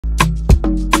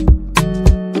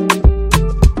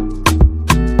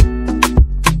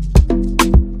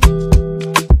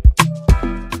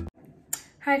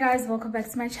guys, welcome back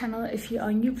to my channel. If you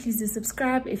are new, please do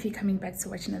subscribe. If you're coming back to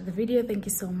watch another video, thank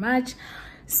you so much.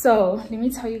 So let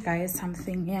me tell you guys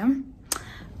something.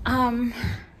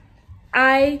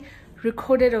 I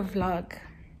recorded a vlog.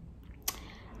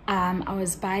 I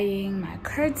was buying my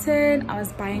curtain, I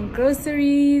was buying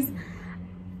groceries,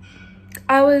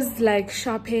 I was like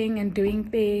shopping and doing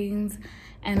things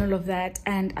and all of that,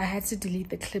 and I had to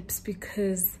delete the clips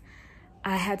because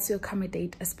I had to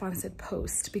accommodate a sponsored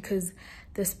post, because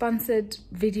the sponsored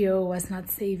video was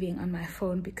not saving on my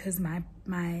phone because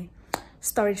my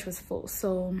storage was full.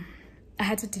 So I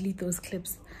had to delete those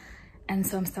clips, and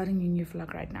so I'm starting a new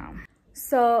vlog right now.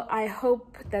 So I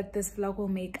hope that this vlog will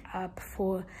make up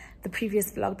for the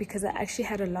previous vlog, because I actually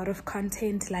had a lot of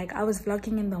content. Like, I was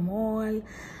vlogging in the mall,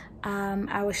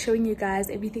 I was showing you guys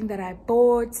everything that I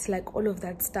bought, like all of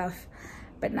that stuff.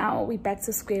 But now we're back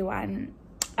to square one.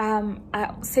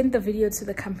 I sent the video to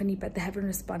the company, but they haven't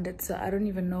responded, so I don't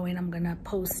even know when I'm gonna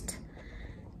post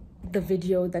the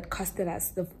video that costed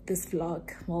us this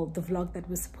vlog, well, the vlog that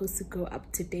was supposed to go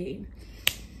up today.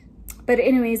 But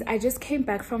anyways, I just came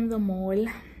back from the mall.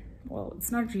 Well,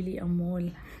 it's not really a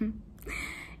mall.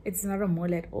 It's not a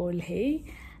mall at all, hey.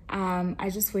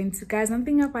 I just went to, guys,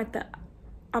 something about the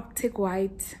Optic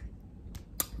White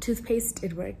toothpaste,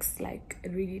 it works, like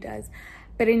it really does.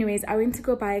 But anyways, I went to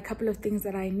go buy a couple of things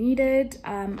that I needed.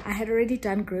 I had already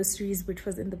done groceries, which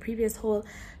was in the previous haul,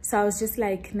 so I was just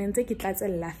like, you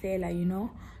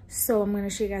know. So I'm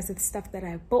gonna show you guys the stuff that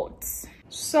I bought.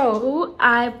 So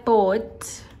I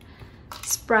bought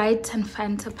Sprite and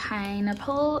Fanta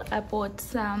pineapple. I bought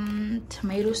some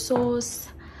tomato sauce.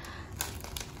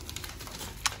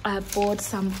 I bought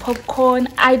some popcorn.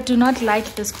 I do not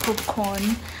like this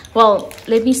popcorn. Well,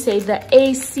 let me say the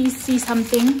ACC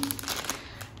something.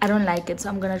 I don't like it, so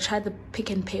I'm gonna try the Pick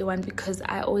and Pay one, because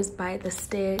I always buy the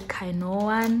Stay Kaino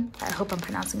one. I hope I'm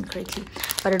pronouncing it correctly,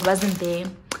 but it wasn't there.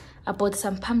 I bought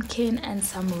some pumpkin and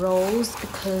some rolls,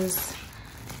 because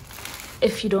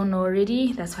if you don't know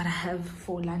already, that's what I have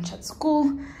for lunch at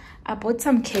school. I bought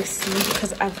some KFC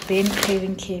because I've been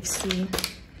craving KFC.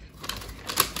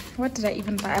 What did I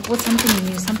even buy? I bought something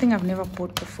new, something I've never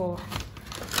bought before.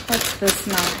 What's this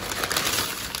now?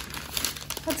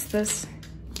 What's this?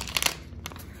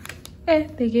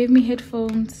 They gave me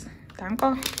headphones.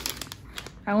 Danko.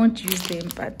 I won't use them,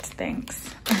 but thanks.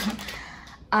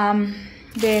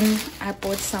 Then I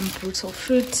bought some brutal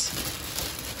fruit,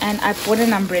 and I bought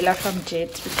an umbrella from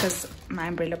Jet because my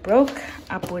umbrella broke.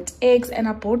 I bought eggs, and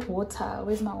I bought water.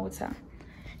 Where's my water?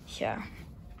 Here.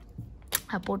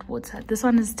 I bought water. This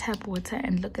one is tap water,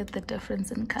 and look at the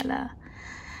difference in color.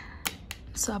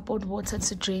 So I bought water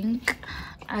to drink.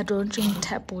 I don't drink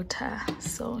tap water,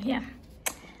 so yeah.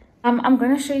 I'm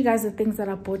gonna show you guys the things that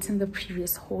I bought in the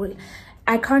previous haul.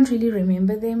 I can't really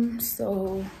remember them,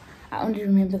 so I only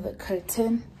remember the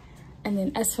curtain. And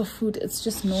then as for food, it's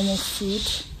just normal food.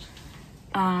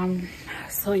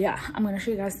 So yeah, I'm gonna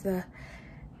show you guys the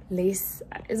lace.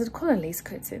 Is it called a lace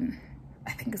curtain?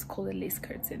 I think it's called a lace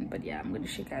curtain, but yeah, I'm gonna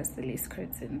show you guys the lace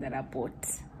curtain that I bought.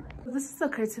 This is the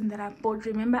curtain that I bought.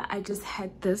 Remember, I just had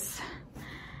this,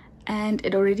 and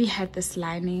it already had this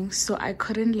lining, so I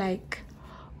couldn't like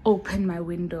open my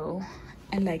window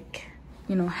and, like,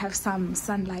 you know, have some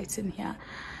sunlight in here.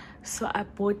 So I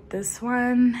bought this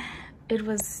one. It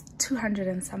was 200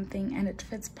 and something, and it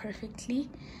fits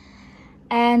perfectly.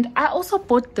 And I also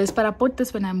bought this, but I bought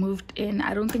this when I moved in.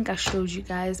 I don't think I showed you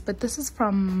guys, but this is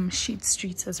from Sheet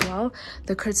Street as well.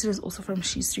 The curtain is also from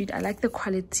Sheet Street. I like the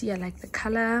quality, I like the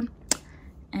color,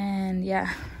 and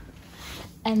yeah.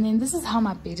 And then this is how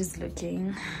my bed is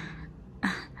looking.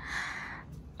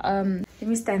 Let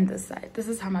me stand this side. This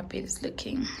is how my bed is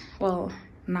looking. Well,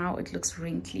 now it looks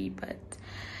wrinkly, but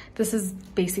this is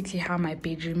basically how my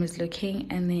bedroom is looking.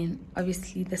 And then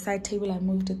obviously the side table, I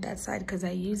moved it that side because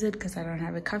I use it because I don't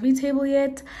have a coffee table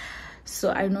yet.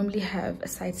 So I normally have a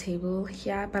side table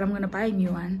here, but I'm gonna buy a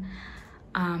new one.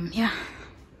 Yeah,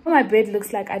 my bed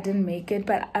looks like I didn't make it,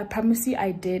 but I promise you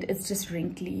I did. It's just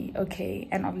wrinkly, okay?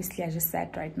 And obviously I just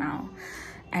sat right now,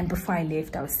 and before I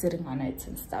left I was sitting on it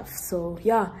and stuff. So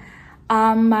yeah,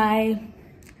 my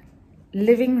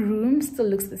living room still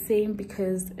looks the same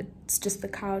because it's just the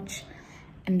couch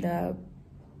and the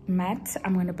mat.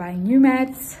 I'm gonna buy new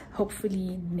mats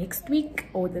hopefully next week,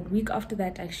 or the week after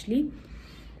that actually.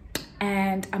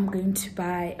 And I'm going to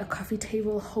buy a coffee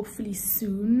table hopefully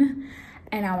soon,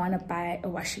 and I want to buy a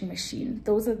washing machine.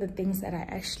 Those are the things that I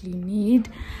actually need.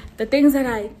 The things that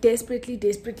I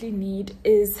desperately need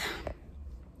is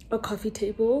a coffee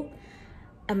table,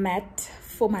 a mat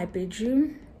for my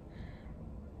bedroom,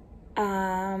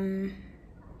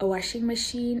 a washing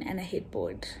machine, and a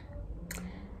headboard.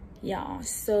 Yeah,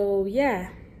 so yeah,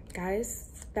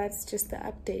 guys, that's just the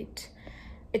update.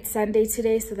 It's Sunday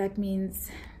today, so that means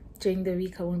during the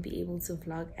week I won't be able to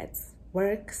vlog at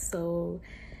work. So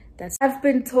that's, I've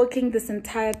been talking this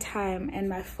entire time and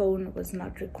my phone was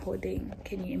not recording.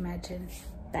 Can you imagine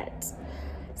that?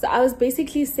 So I was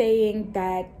basically saying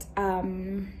that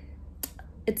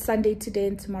it's Sunday today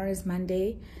and tomorrow is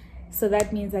Monday. So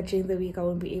that means that during the week I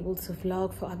won't be able to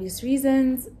vlog for obvious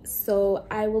reasons. So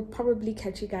I will probably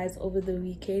catch you guys over the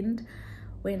weekend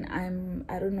when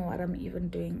I don't know what I'm even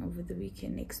doing over the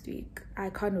weekend next week. I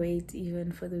can't wait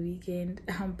even for the weekend.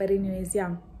 But anyways,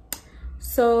 yeah.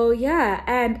 So yeah,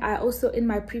 and I also, in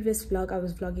my previous vlog, I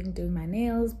was vlogging doing my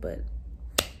nails, but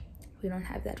we don't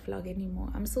have that vlog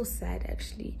anymore. I'm so sad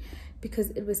actually, because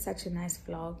it was such a nice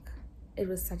vlog. It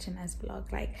was such a nice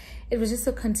vlog. Like, it was just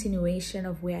a continuation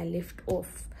of where I left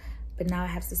off, but now I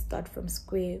have to start from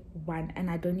square one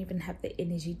and I don't even have the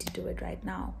energy to do it right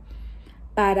now.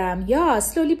 But yeah,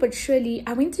 slowly but surely,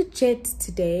 I went to Jet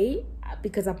today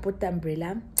because I bought the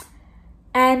umbrella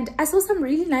and I saw some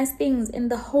really nice things in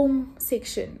the home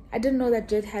section. I didn't know that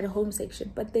Jet had a home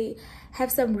section, but they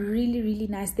have some really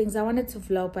nice things. I wanted to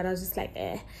vlog, but I was just like,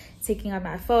 taking out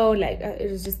my phone, like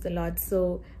it was just a lot.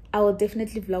 So I will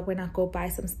definitely vlog when I go buy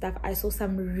some stuff. I saw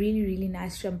some really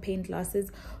nice champagne glasses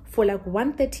for like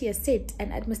 130 a set,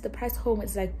 and at Mr. Price Home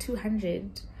it's like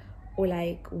 200 or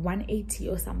like 180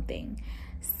 or something.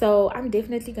 So I'm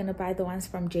definitely gonna buy the ones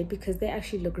from Jet because they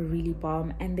actually look really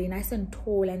bomb and they're nice and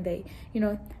tall and they, you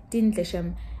know, didn't.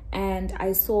 And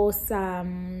I saw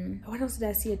some, what else did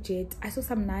I see at Jet? I saw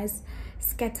some nice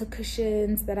scatter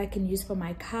cushions that I can use for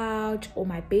my couch or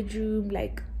my bedroom.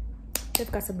 Like,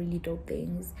 they've got some really dope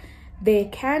things. Their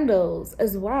candles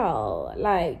as well,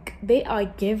 like they are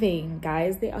giving,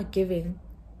 guys, they are giving.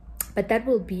 But that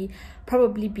will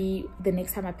probably be the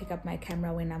next time I pick up my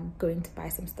camera, when I'm going to buy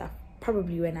some stuff,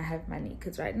 probably when I have money,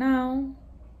 because right now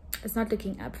it's not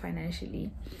looking up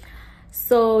financially.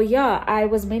 So yeah, I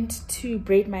was meant to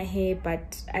braid my hair,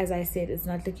 but as I said, it's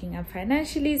not looking up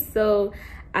financially, so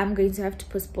I'm going to have to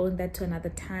postpone that to another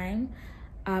time.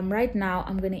 Right now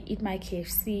I'm gonna eat my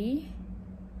KFC.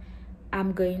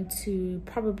 I'm going to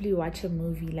probably watch a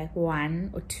movie, like 1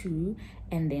 or 2,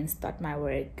 and then start my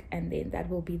work, and then that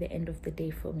will be the end of the day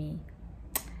for me.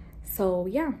 So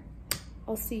yeah,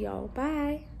 I'll see y'all.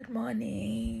 Bye. Good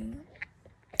morning.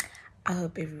 I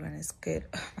hope everyone is good.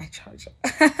 Oh, my charger.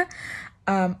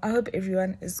 I hope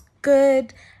everyone is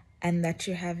good and that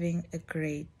you're having a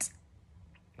great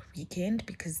weekend,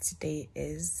 because today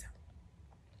is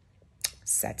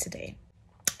Saturday.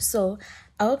 So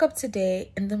I woke up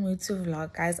today in the mood to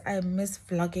vlog, guys. I miss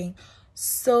vlogging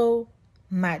so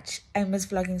much.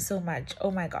 Oh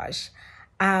my gosh.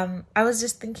 I was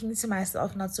just thinking to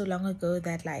myself not so long ago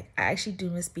that, like, I actually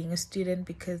do miss being a student,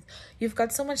 because you've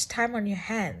got so much time on your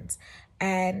hands.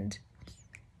 And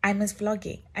I miss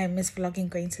vlogging. I miss vlogging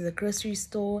going to the grocery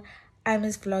store. I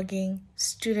miss vlogging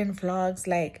student vlogs.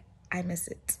 Like, I miss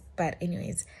it. But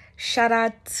anyways, shout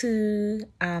out to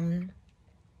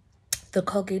the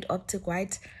Colgate Optic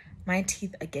White. My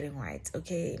teeth are getting white,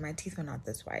 okay? My teeth are not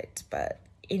this white, but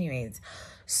anyways.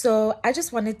 So I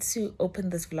just wanted to open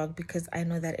this vlog because I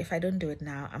know that if I don't do it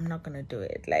now, I'm not gonna do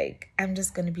it. Like, I'm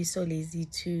just gonna be so lazy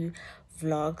to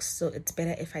vlog, so it's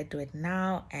better if I do it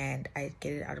now and I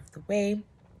get it out of the way.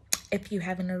 If you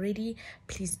haven't already,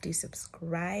 please do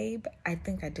subscribe. I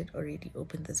think I did already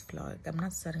open this vlog. I'm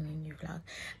not starting a new vlog.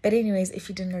 But anyways, if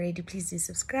you didn't already, please do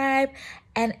subscribe.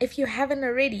 And if you haven't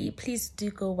already, please do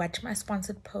go watch my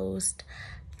sponsored post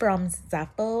from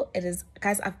Zaful. It is,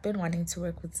 guys, I've been wanting to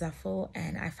work with Zaful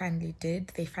and I finally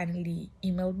did. They finally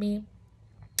emailed me.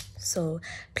 So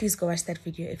please go watch that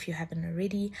video if you haven't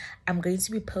already. I'm going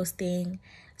to be posting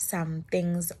some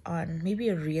things on, maybe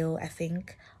a reel, I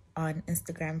think, on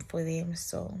Instagram for them,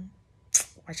 so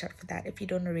watch out for that. If you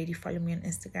don't already follow me on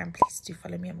Instagram, please do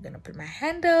follow me. I'm gonna put my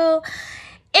handle.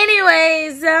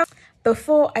 Anyways,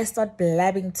 before I start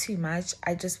blabbing too much,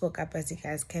 I just woke up, as you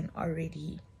guys can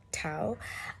already tell.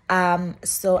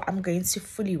 So I'm going to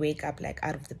fully wake up, like,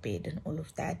 out of the bed and all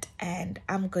of that, and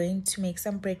I'm going to make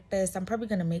some breakfast. I'm probably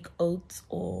gonna make oats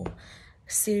or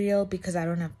cereal because I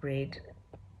don't have bread.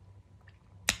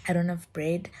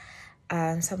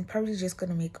 So I'm probably just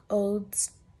gonna make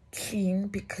oats clean,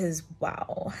 because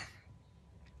wow,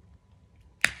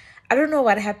 I don't know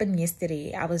what happened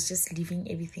yesterday. I was just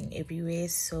leaving everything everywhere,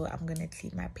 so I'm gonna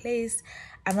clean my place.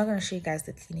 I'm not gonna show you guys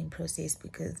the cleaning process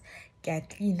because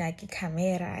clean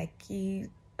camera,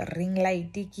 ring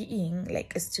light,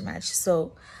 like, it's too much.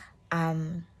 So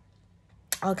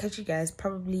I'll catch you guys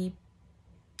probably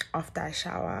after I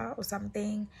shower or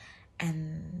something,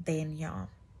 and then yeah,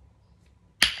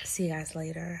 see you guys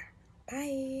later.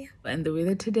 Bye. And the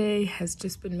weather today has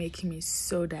just been making me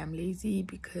so damn lazy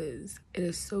because it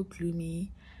is so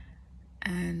gloomy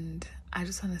and I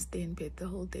just want to stay in bed the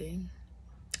whole day.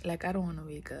 Like, I don't want to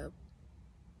wake up.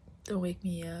 Don't wake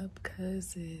me up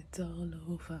because it's all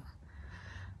over.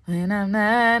 When I'm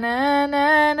na na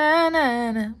na na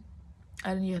na na.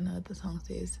 I don't even know what the song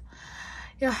says.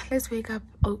 Yeah, let's wake up,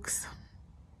 Oaks.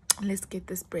 Let's get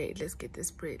this bread. Let's get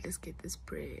this bread. Let's get this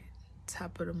bread.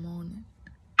 Top of the morning.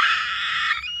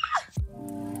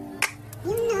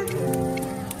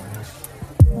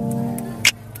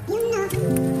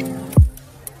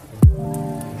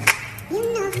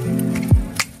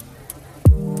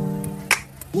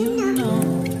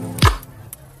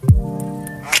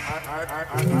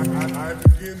 I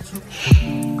begin to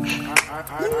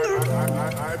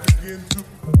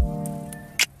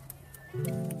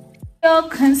Your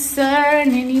concern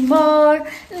anymore,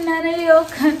 none of your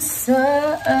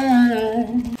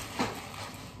concern.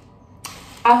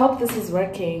 I hope this is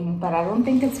working, but I don't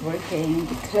think it's working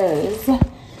because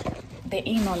there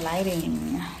ain't no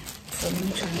lighting. So let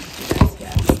me try and put you guys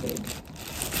here instead.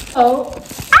 Oh,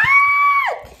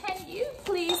 can you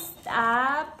please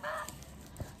stop?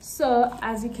 So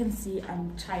as you can see,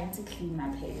 I'm trying to clean my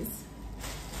place.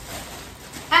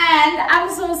 And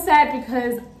I'm so sad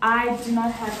because I do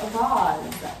not have a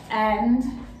vase. And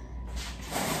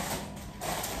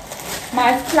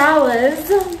my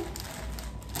flowers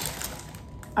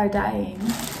are dying.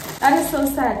 That is so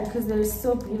sad because they're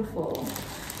so beautiful.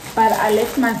 But I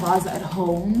left my vase at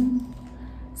home.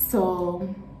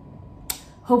 So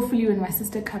hopefully when my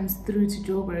sister comes through to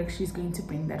Joburg, she's going to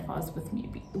bring that vase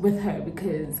with her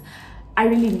because I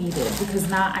really need it, because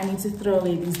now I need to throw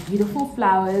away these beautiful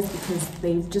flowers because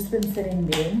they've just been sitting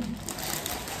there.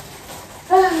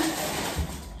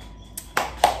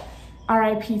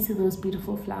 R.I.P. to those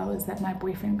beautiful flowers that my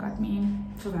boyfriend got me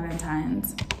for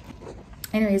Valentine's.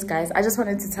 Anyways, guys, I just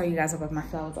wanted to tell you guys about my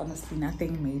flowers. Honestly,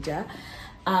 nothing major.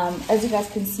 As you guys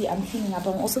can see, I'm cleaning up.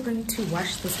 I'm also going to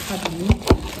wash this hubby.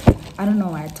 I don't know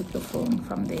why I took the phone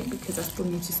from there because I still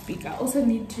need to speak. I also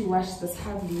need to wash this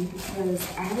hubby because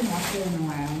I haven't washed it in a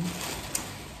while.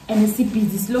 And it's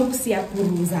busy. Slow see a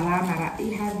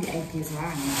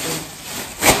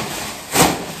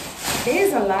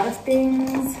there's a lot of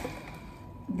things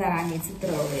that I need to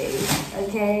throw away.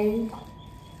 Okay.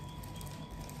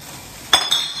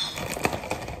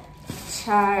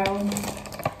 Child.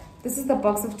 This is the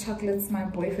box of chocolates my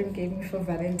boyfriend gave me for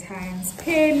Valentine's.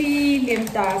 Maybe I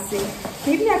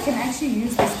can actually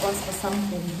use this box for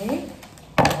something, hey?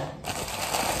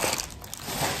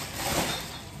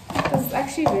 It's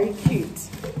actually very cute.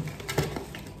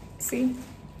 See?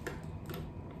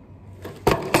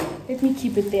 Let me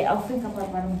keep it there. I'll think about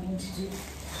what I'm going to do.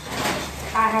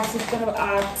 I have to throw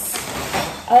out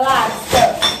a lot of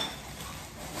stuff.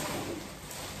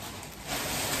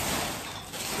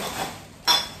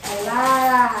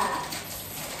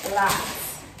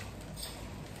 Lots.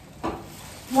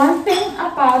 One thing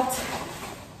about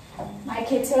my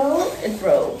kettle, it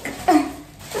broke.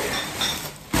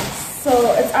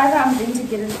 So it's either I'm going to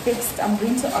get it fixed, I'm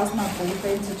going to ask my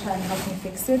boyfriend to try and help me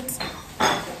fix it,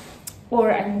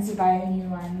 or I need to buy a new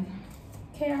one.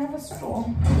 Okay, I have a straw.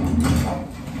 I'm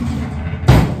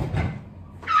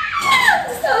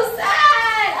so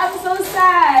sad. I'm so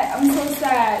sad. I'm so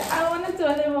sad. I want to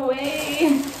throw them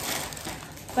away.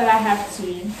 But I have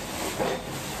to.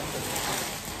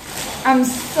 I'm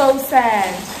so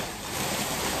sad.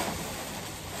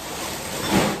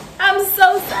 I'm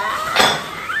so sad.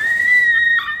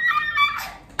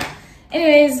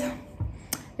 Anyways,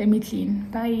 let me clean.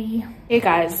 Bye. Hey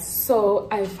guys, so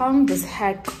I found this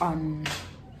hack on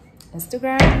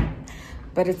Instagram,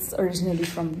 but it's originally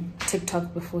from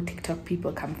TikTok before TikTok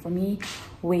people come for me,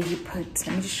 where you put,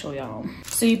 let me just show y'all.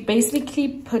 So you basically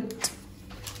put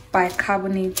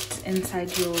bicarbonate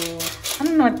inside your, I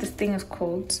don't know what this thing is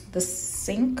called, the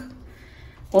sink,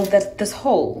 or this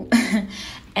hole.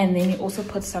 And then you also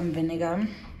put some vinegar.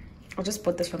 I just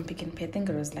bought this from Pick n Pay. I think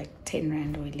it was like 10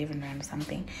 rand or 11 rand or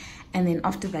something. And then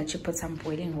after that you put some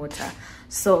boiling water.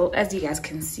 So as you guys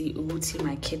can see,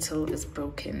 my kettle is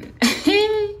broken.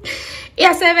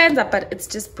 Yeah, but it's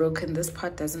just broken. This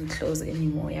part doesn't close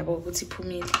anymore.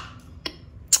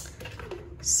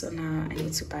 So now I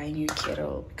need to buy a new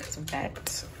kettle because of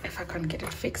that, if I can't get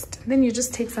it fixed. Then you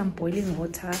just take some boiling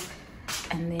water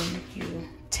and then you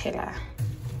tella.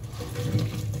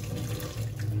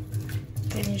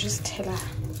 Then you just tella,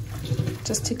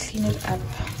 just to clean it up.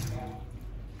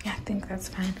 Yeah, I think that's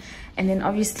fine. And then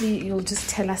obviously you'll just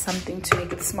tella something to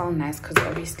make it smell nice, because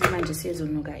obviously my just says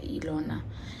ilona.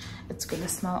 It's gonna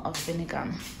smell of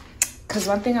vinegar. because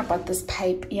one thing about this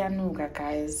pipe, iyanuka,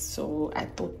 guys, so I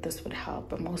thought this would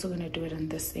help. I'm also going to do it in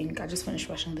this sink. I just finished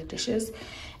washing the dishes,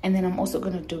 and then I'm also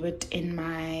going to do it in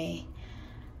my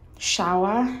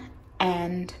shower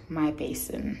and my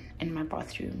basin in my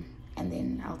bathroom. And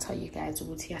then I'll tell you guys or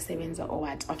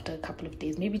what after a couple of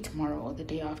days, maybe tomorrow or the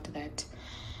day after that,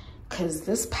 because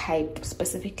this pipe,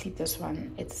 specifically this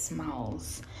one, it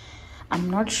smells. I'm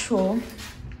not sure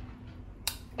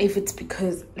if it's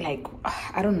because, like,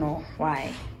 I don't know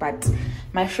why, but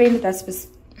my friend that's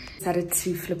decided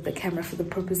to flip the camera for the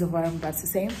purpose of what I'm about to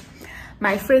say.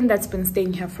 My friend that's been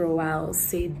staying here for a while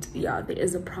said, yeah, there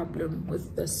is a problem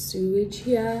with the sewage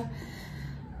here.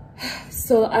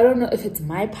 So I don't know if it's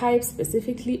my pipe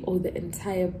specifically or the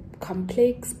entire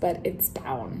complex, but it's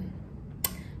down.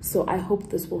 So I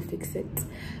hope this will fix it.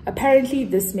 Apparently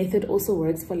this method also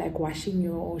works for like washing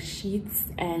your sheets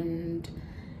and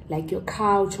like your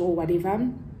couch or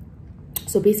whatever.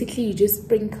 So basically you just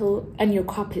sprinkle, and your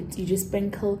carpet, you just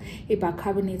sprinkle a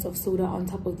bicarbonate of soda on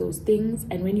top of those things,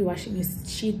 and when you're washing your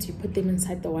sheets you put them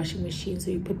inside the washing machine.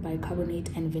 So you put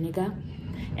bicarbonate and vinegar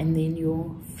and then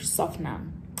your softener,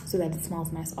 so that it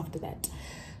smells nice after that.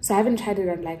 So I haven't tried it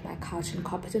on like my couch and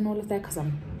carpet and all of that because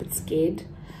I'm a bit scared.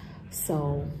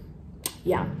 So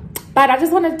yeah, but I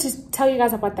just wanted to tell you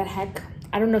guys about that hack.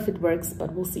 I don't know if it works,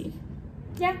 but we'll see.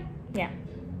 Yeah.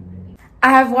 I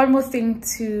have one more thing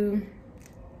to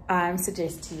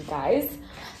suggest to you guys.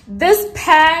 This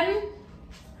pan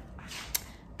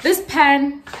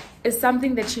is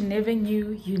something that you never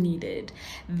knew you needed.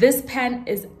 This pan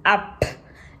is up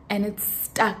and it's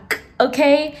stuck.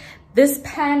 Okay, this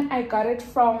pan, I got it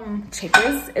from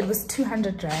Checkers. It was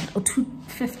 200 rand or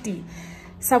 250,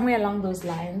 somewhere along those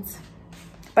lines,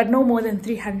 but no more than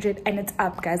 300, and it's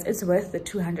up, guys. It's worth the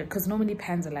 200 because normally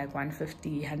pans are like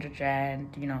 150, 100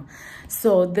 rand, you know.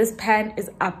 So this pan is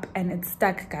up and it's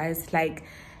stuck, guys. Like,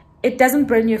 it doesn't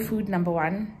burn your food, number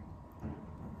one,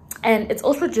 and it's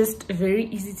also just very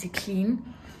easy to clean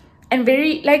and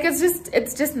very, like, it's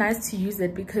just nice to use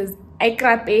it because like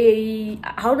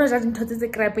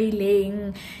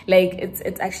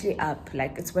it's actually up.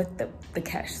 Like, it's worth the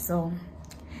cash. So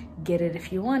get it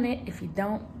if you want it. If you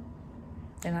don't,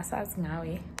 then I saw now.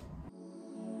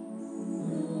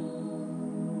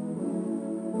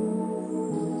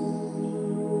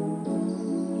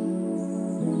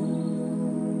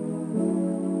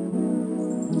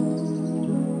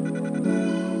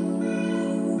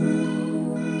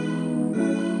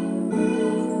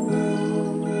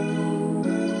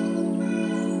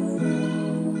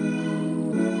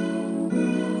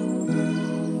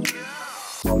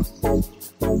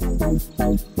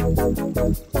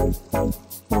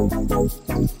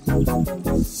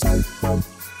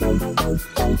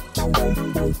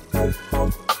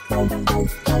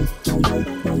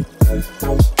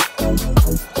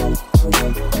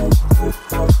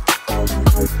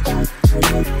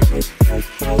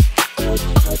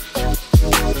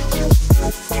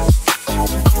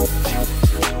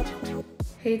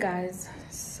 Hey guys,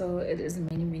 so it is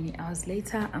many hours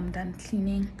later. I'm done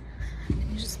cleaning. Let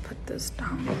me just put this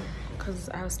down because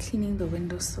I was cleaning the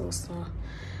windowsill, so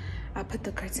I put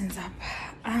the curtains up.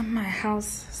 My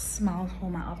house smells, or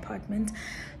my apartment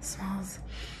smells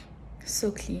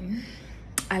so clean.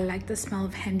 I like the smell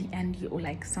of Handy Andy or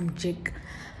like some jig.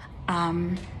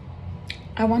 I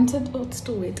wanted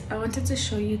to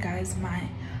show you guys my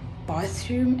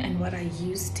bathroom and what I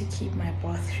use to keep my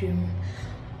bathroom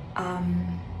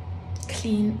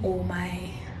clean, or my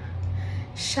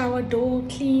shower door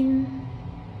clean,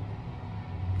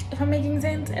 if I'm making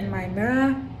sense, and my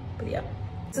mirror. But yeah,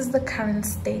 this is the current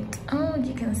state. Oh,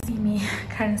 you can see me.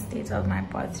 Current state of my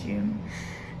bathroom.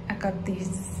 I got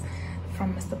these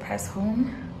from Mr. Price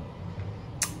Home,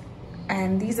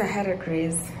 and these I had at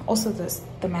Ray's. Also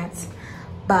the mats.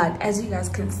 But as you guys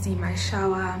can see, my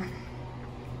shower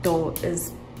door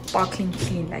is sparkling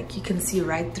clean. Like, you can see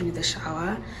right through the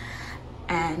shower,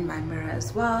 and my mirror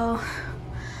as well.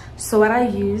 So what I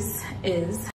use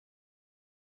is,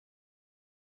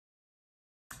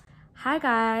 hi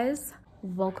guys,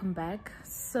 welcome back.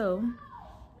 So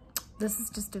this is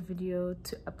just a video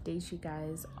to update you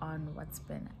guys on what's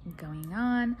been going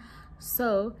on.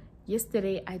 So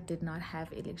yesterday I did not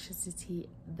have electricity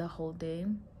the whole day,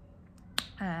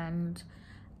 and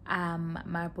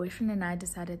my boyfriend and I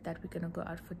decided that we're gonna go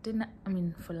out for dinner,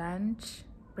 for lunch,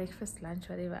 breakfast, lunch,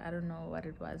 whatever. I don't know what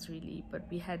it was really, but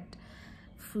we had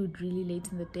food really late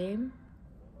in the day,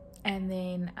 and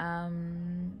then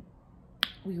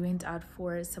we went out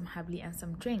for some habli and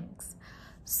some drinks.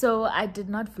 So I did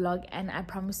not vlog, and I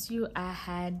promise you I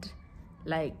had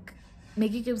like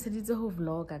making a whole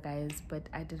vlog, guys, but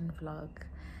I didn't vlog.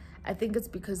 I think it's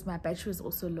because my battery was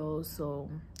also low, so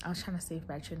I was trying to save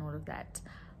battery and all of that.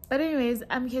 But anyways,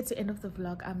 I'm here to end of the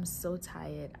vlog. I'm so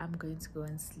tired. I'm going to go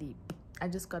and sleep. I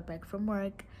just got back from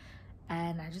work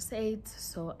and I just ate,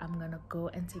 so I'm gonna go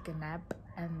and take a nap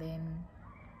and then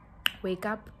wake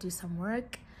up, do some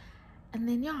work, and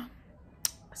then yeah.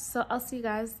 So I'll see you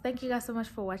guys. Thank you guys so much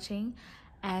for watching,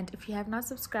 and if you have not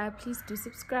subscribed, please do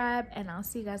subscribe, and I'll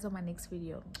see you guys on my next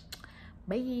video.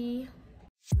 Bye.